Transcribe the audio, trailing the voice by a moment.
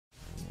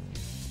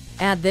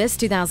Add this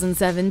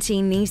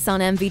 2017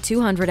 Nissan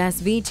NV200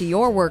 SV to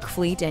your work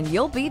fleet and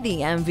you'll be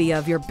the envy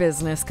of your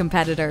business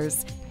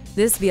competitors.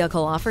 This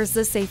vehicle offers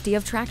the safety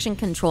of traction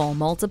control,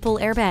 multiple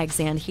airbags,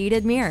 and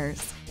heated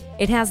mirrors.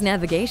 It has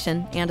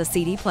navigation and a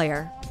CD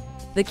player.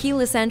 The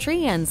keyless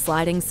entry and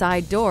sliding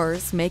side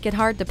doors make it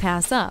hard to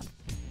pass up.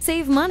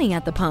 Save money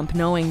at the pump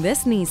knowing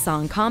this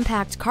Nissan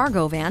compact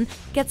cargo van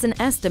gets an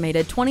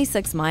estimated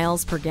 26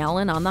 miles per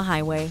gallon on the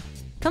highway.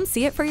 Come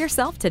see it for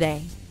yourself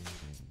today.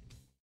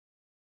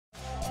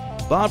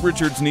 Bob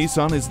Richards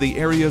Nissan is the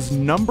area's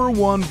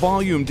 #1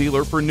 volume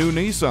dealer for new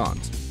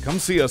Nissans. Come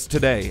see us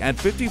today at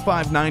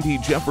 5590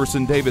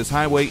 Jefferson Davis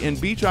Highway in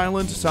Beach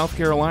Island, South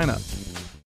Carolina.